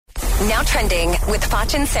Now trending with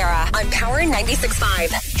Foch and Sarah on Power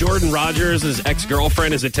 96.5. Jordan Rogers'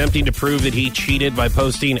 ex-girlfriend is attempting to prove that he cheated by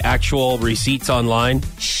posting actual receipts online.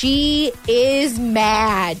 She is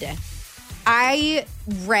mad. I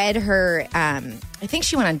read her, I think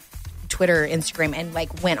she went on Twitter, Instagram, and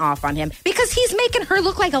went off on him because he's making her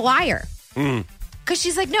look like a liar. Because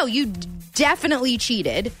she's like, no, you definitely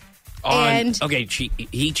cheated.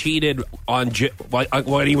 He cheated on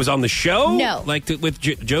when he was on the show? No. With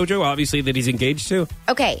JoJo, obviously, that he's engaged to?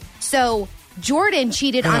 Okay, so Jordan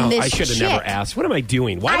cheated on this chick. I should have never asked. What am I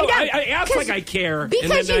doing? Why I ask like I care.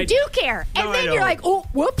 Because you do care. No, and then you're like, oh,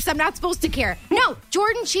 whoops, I'm not supposed to care. No,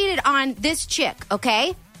 Jordan cheated on this chick,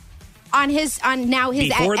 okay? On his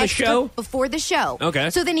Before the show? Before the show. Okay.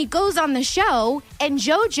 So then he goes on the show, and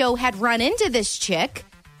JoJo had run into this chick.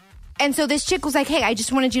 And so this chick was like, hey,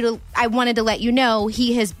 I wanted to let you know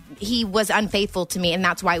he was unfaithful to me, and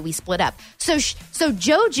that's why we split up. So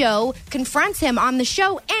JoJo confronts him on the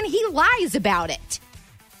show, and he lies about it.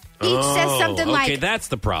 He says something like... Okay, that's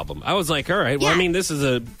the problem. I was like, all right, well, Yeah. I mean, this is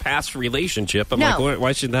a past relationship. I'm No. like,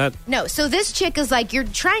 why should that... No, so this chick is like, you're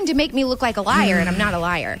trying to make me look like a liar, and I'm not a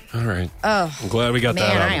liar. All right. Oh, I'm glad we got that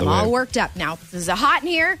man, out I of am the way. all worked up now. This is hot in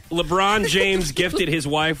here. LeBron James gifted his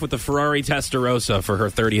wife with a Ferrari Testarossa for her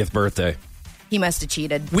 30th birthday. He must have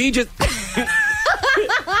cheated. We just...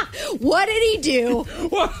 What did he do?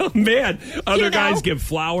 Well, man, other You know? guys give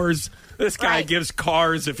flowers. This guy Right. gives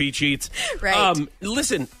cars if he cheats. Right.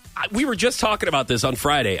 Listen, we were just talking about this on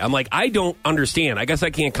Friday. I'm like, I don't understand. I guess I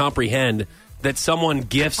can't comprehend that someone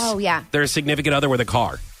gifts their significant other with a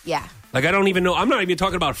car. Yeah. Like, I don't even know. I'm not even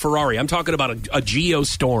talking about a Ferrari. I'm talking about a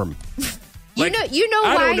Geostorm. You know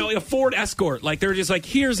why? I don't know, a Ford Escort. Like, they're just like,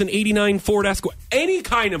 here's an 89 Ford Escort. Any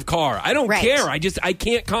kind of car. I don't Right. care. I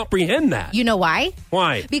can't comprehend that. You know why?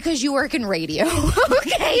 Why? Because you work in radio.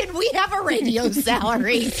 Okay, and we have a radio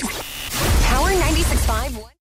salary. Power 96.5.